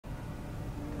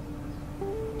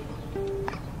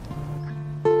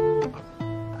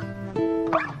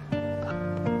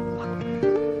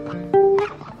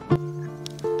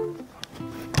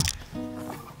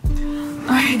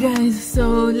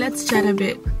let's chat a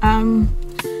bit.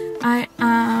 I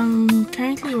am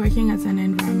currently working as an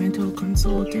environmental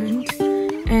consultant,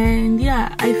 and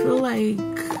yeah, I feel like,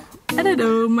 I don't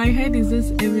know, my head is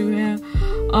just everywhere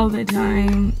all the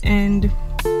time, and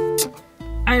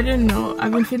I don't know,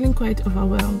 I've been feeling quite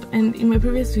overwhelmed. And in my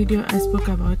previous video I spoke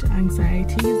about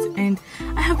anxieties, and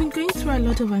I have been going through a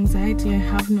lot of anxiety. I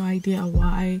have no idea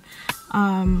why.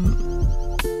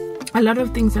 A lot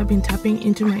of things have been tapping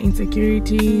into my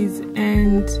insecurities,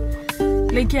 and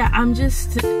like, yeah, I'm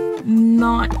just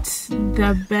not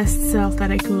the best self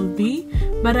that I could be,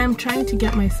 but I'm trying to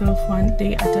get myself one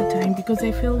day at a time, because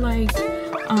I feel like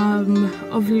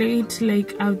of late,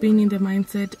 like, I've been in the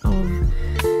mindset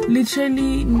of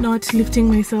literally not lifting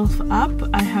myself up.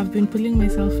 I have been pulling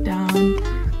myself down,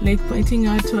 like pointing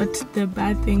out what the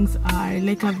bad things are.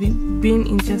 Like, I've been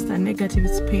in just a negative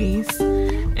space,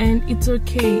 and it's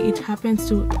okay. It happens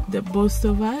to the most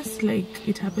of us. Like,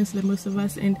 it happens to the most of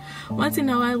us, and once in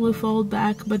a while we'll fall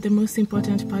back. But the most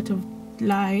important part of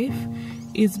life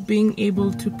is being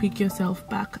able to pick yourself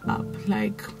back up.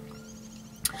 Like,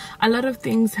 a lot of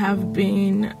things have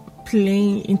been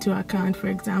playing into account. For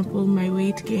example, my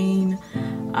weight gain.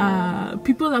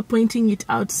 People are pointing it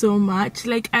out so much.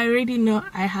 Like, I already know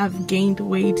I have gained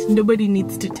weight. Nobody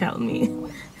needs to tell me.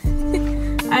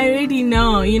 I already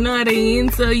know, you know what I mean?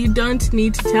 So you don't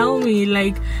need to tell me.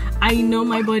 Like, I know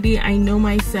my body, I know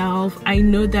myself. I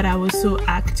know that I was so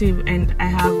active, and I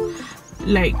have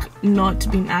like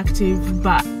not been active.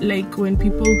 But like, when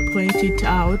people point it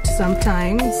out,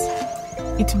 sometimes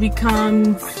it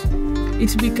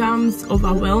becomes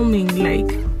overwhelming.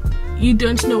 Like, you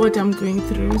don't know what I'm going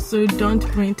through, so don't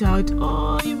point out,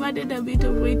 oh, you've added a bit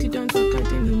of weight, you don't work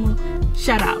out anymore.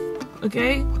 Shut up,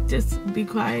 okay? Just be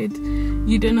quiet.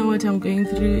 You don't know what I'm going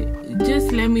through.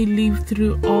 Just let me live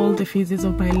through all the phases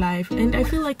of my life. And I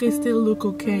feel like I still look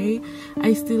okay,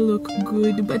 I still look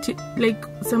good, but like,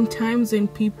 sometimes when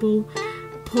people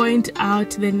point out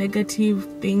the negative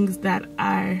things that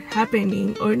are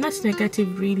happening, or not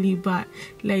negative really, but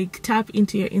like tap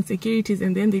into your insecurities,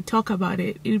 and then they talk about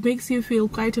it, it makes you feel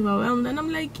quite overwhelmed. And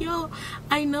I'm like, yo,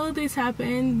 I know this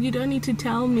happened, you don't need to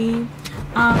tell me.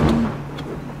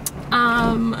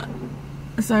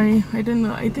 Sorry, I don't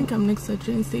know, I think I'm next to a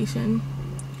train station.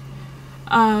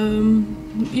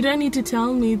 You don't need to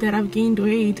tell me that I've gained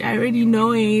weight. I already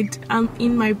know it. I'm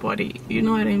in my body, you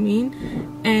know what I mean?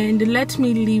 And let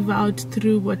me live out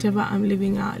through whatever I'm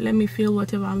living out. Let me feel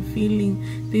whatever I'm feeling.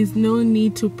 There's no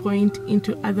need to point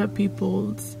into other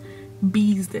people's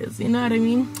business, you know what I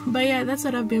mean? But yeah, that's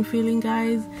what I've been feeling,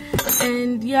 guys.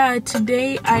 And yeah,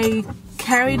 today I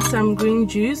carried some green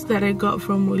juice that I got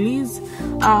from Woolies,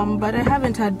 but I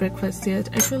haven't had breakfast yet.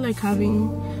 I feel like having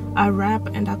a wrap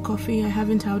and a coffee. I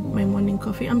haven't had my morning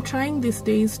coffee. I'm trying these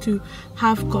days to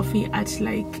have coffee at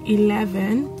like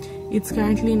 11. It's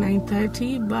currently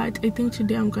 9:30, but I think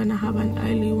today I'm gonna have an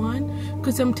early one,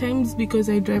 because sometimes, because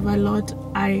I drive a lot,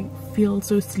 I feel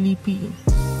so sleepy.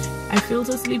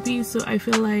 So I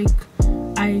feel like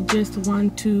I just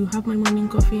want to have my morning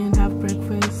coffee and have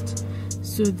breakfast,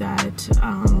 so that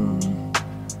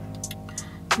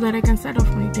I can start off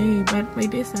my day. But my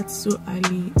day starts so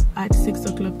early at 6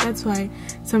 o'clock. That's why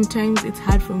sometimes it's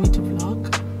hard for me to vlog,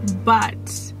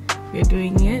 but we're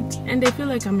doing it, and I feel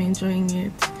like I'm enjoying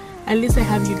it. At least I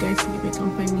have you guys to give me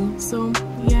company. So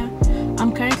yeah,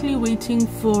 I'm currently waiting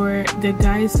for the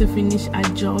guys to finish a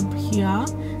job here,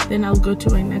 then I'll go to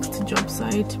my next job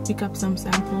site, pick up some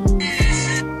samples,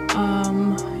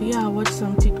 yeah, watch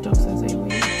some TikToks as I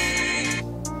wait.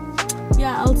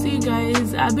 Yeah, I'll see you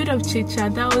guys. A bit of chit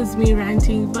chat, that was me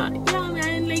ranting, but yeah,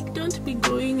 man, like, don't be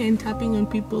going and tapping on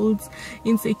people's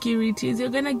insecurities. You're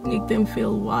gonna make them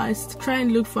feel worse. Try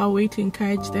and look for a way to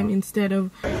encourage them instead of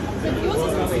I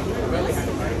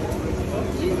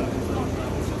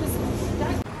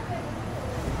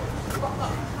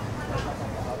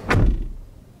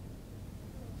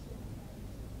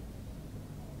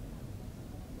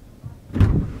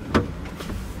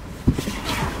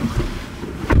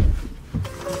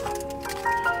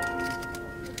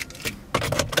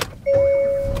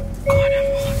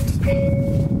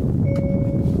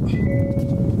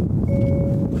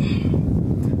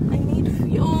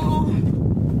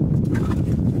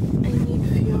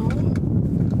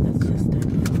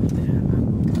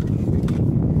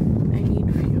need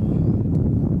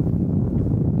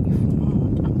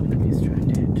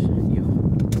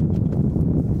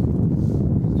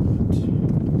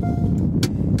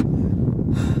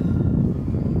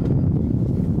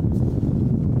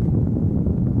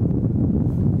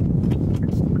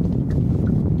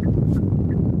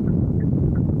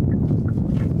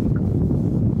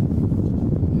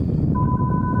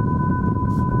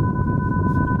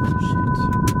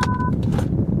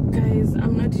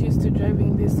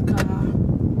driving this car.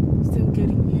 Still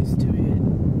getting used to it.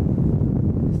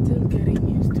 Still getting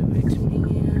used to it, man.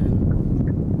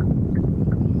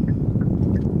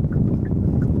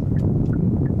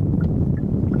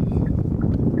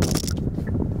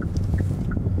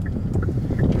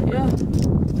 Yeah,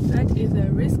 that is a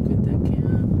risk with the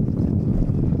car.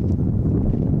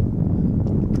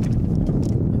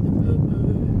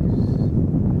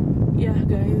 Yeah,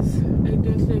 guys, I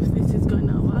don't know if this is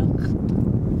gonna work.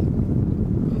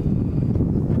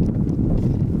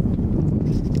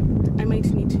 I might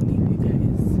need to leave you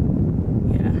guys.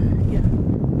 Yeah,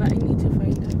 but I need to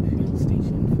find a fuel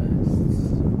station first.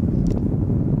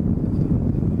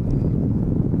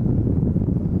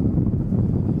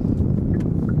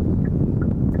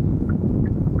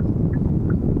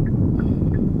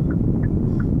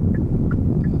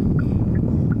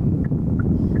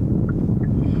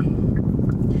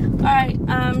 Alright,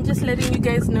 just letting you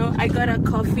guys know, I got a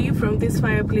coffee from this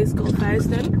fireplace called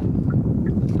Firestone.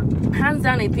 Hands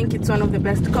down, I think it's one of the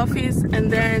best coffees.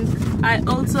 And then I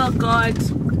also got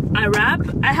a wrap.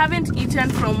 I haven't eaten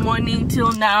from morning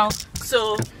till now,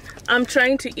 so I'm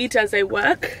trying to eat as I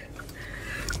work.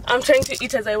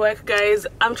 Guys.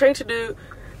 I'm trying to do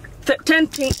 10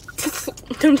 things.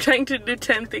 I'm trying to do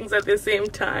 10 things at the same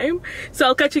time. So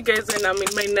I'll catch you guys when I'm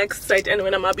in my next site and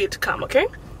when I'm a bit calm, okay?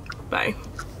 Bye.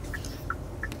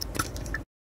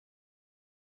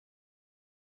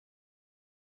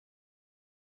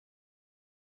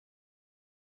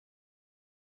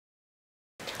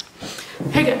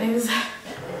 Hey guys,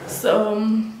 so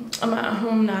I'm at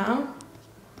home now.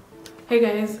 Hey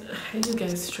guys,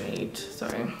 straight,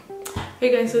 sorry.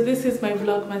 Hey guys, so this is my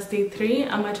Vlogmas day 3.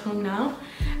 I'm at home now.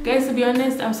 Guys, to be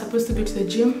honest, I'm supposed to go to the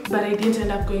gym, but I didn't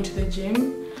end up going to the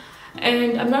gym.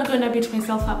 And I'm not gonna beat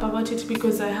myself up about it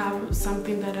because I have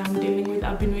something that I'm dealing with.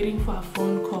 I've been waiting for a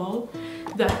phone call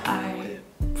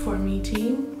for a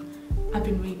meeting. I've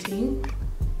been waiting.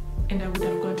 And I would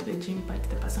have gone to the gym, but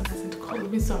the person hasn't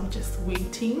called me, so I'm just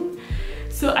waiting.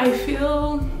 So I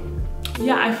feel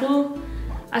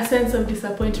a sense of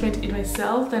disappointment in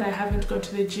myself that I haven't gone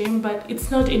to the gym, but it's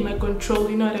not in my control,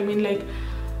 you know what I mean? Like,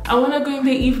 I want to go in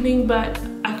the evening, but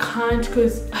I can't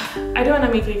because I don't want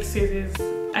to make excuses.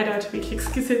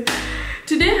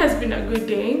 Today has been a good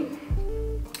day.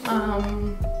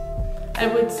 I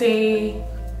would say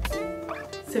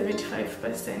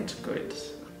 75% good.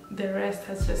 The rest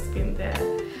has just been there.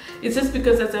 It's just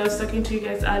because, as I was talking to you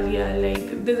guys earlier,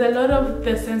 like, there's a lot of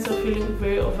the sense of feeling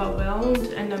very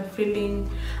overwhelmed, and I'm feeling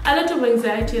a lot of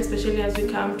anxiety, especially as we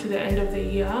come to the end of the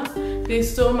year. There's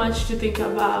so much to think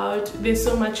about, there's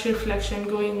so much reflection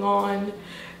going on,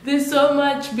 there's so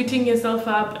much beating yourself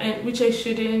up, and which I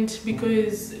shouldn't,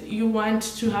 because you want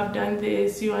to have done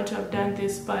this,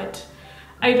 but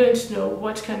I don't know,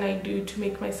 what can I do to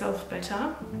make myself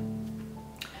better?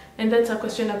 And that's a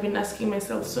question I've been asking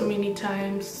myself so many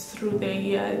times through the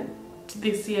year,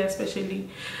 this year especially.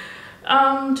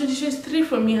 2023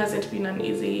 for me hasn't been an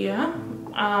easy year,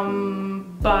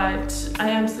 but I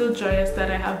am still joyous that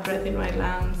I have breath in my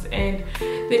lungs, and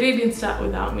the day didn't start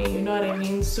without me, you know what I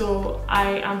mean? So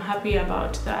I am happy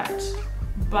about that.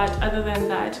 But other than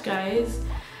that, guys,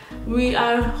 we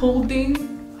are holding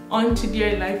on to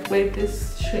dear life by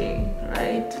this string,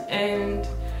 right? And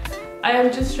I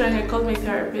am just trying. I called my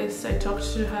therapist, I talked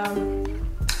to her,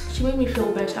 she made me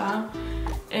feel better,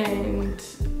 and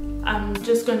I'm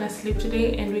just gonna sleep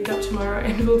today and wake up tomorrow,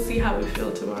 and we'll see how we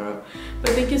feel tomorrow.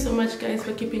 But thank you so much, guys,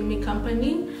 for keeping me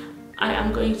company. I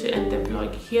am going to end the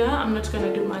vlog here. I'm not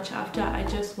gonna do much after. I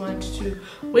just want to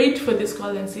wait for this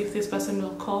call and see if this person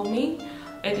will call me,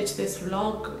 edit this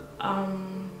vlog,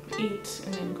 eat,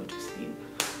 and then go to sleep.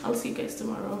 I'll see you guys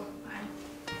tomorrow.